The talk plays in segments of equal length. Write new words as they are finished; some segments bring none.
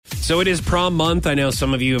So it is prom month. I know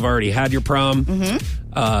some of you have already had your prom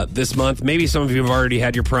this month. Maybe some of you have already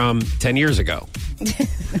had your prom 10 years ago.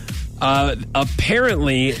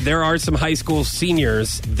 Apparently, there are some high school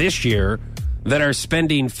seniors this year that are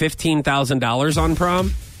spending $15,000 on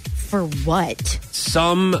prom. For what?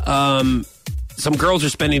 Some girls are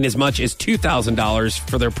spending as much as $2,000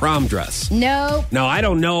 for their prom dress. No. Now, I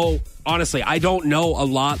don't know. Honestly, I don't know a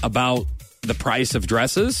lot about the price of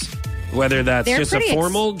dresses. Whether that's just a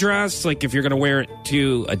formal dress, like if you're going to wear it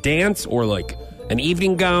to a dance, or like an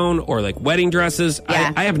evening gown, or like wedding dresses.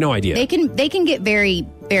 Yeah. I have no idea. They can get very,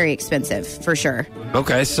 very expensive for sure.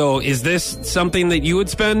 Okay, so is this something that you would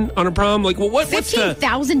spend on a prom? Like, well, what's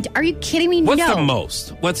 $15,000? Are you kidding me? What's the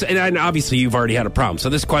most? And obviously you've already had a prom, so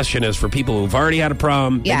this question is for people who've already had a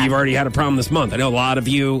prom. Yeah. And you've already had a prom this month. I know a lot of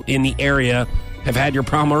you in the area have had your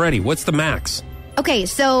prom already. What's the max? Okay,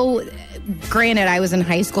 so granted, I was in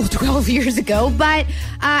high school 12 years ago, but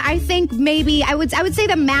I think maybe I would say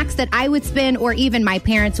the max that I would spend, or even my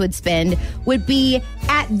parents would spend, would be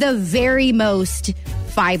at the very most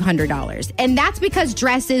 $500. And that's because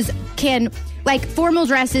dresses formal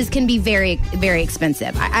dresses can be very, very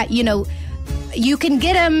expensive. You can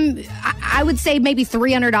get them, I would say maybe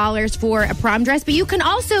 $300 for a prom dress, but you can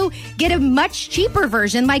also get a much cheaper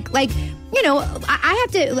version. I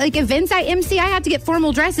have to, like events I MC, I have to get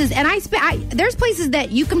formal dresses, and there's places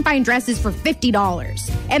that you can find dresses for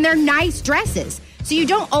 $50, and they're nice dresses. So you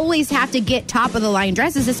don't always have to get top of the line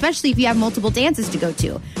dresses, especially if you have multiple dances to go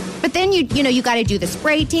to. But then you got to do the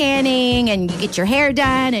spray tanning, and you get your hair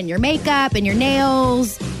done, and your makeup, and your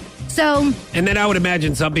nails. So, and then I would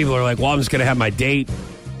imagine some people are like, well, I'm just going to have my date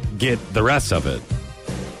get the rest of it.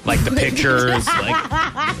 Like the pictures,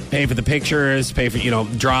 pay for the pictures, pay for,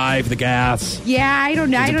 drive the gas. Yeah, I don't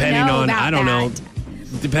know. I don't know.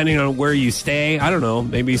 Depending on where you stay, I don't know.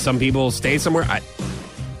 Maybe some people stay somewhere.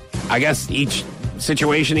 I guess each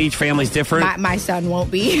situation, each family's different. My son won't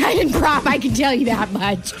be in prom, I can tell you that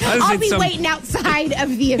much. I'll be waiting outside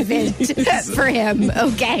of the event for him,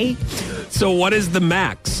 okay? So what is the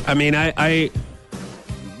max? I mean,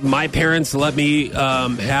 my parents let me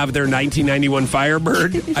have their 1991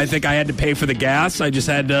 Firebird. I think I had to pay for the gas. I just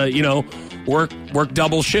had to, work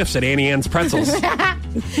double shifts at Annie Ann's Pretzels.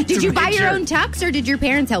 Did you buy your own tux, or did your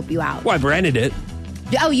parents help you out? Well, I rented it.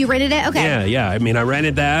 Oh, you rented it? Okay. Yeah. I mean, I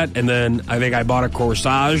rented that, and then I think I bought a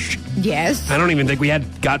corsage. Yes. I don't even think we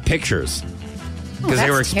got pictures. Because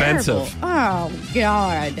they were expensive. Terrible. Oh,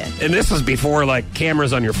 God. And this was before,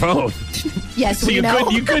 cameras on your phone. Yes, so you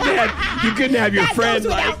couldn't have your friend,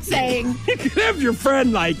 saying. You could have your friend,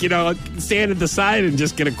 stand at the side and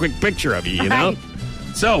just get a quick picture of you, know?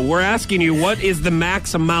 So we're asking you, what is the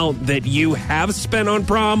max amount that you have spent on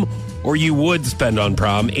prom, or you would spend on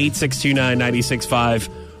prom? 862-996-5,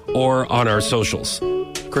 or on our socials.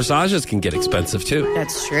 Corsages can get expensive, too.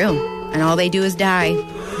 That's true. And all they do is die.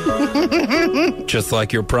 Just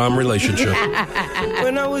like your prom relationship.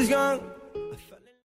 When I was young,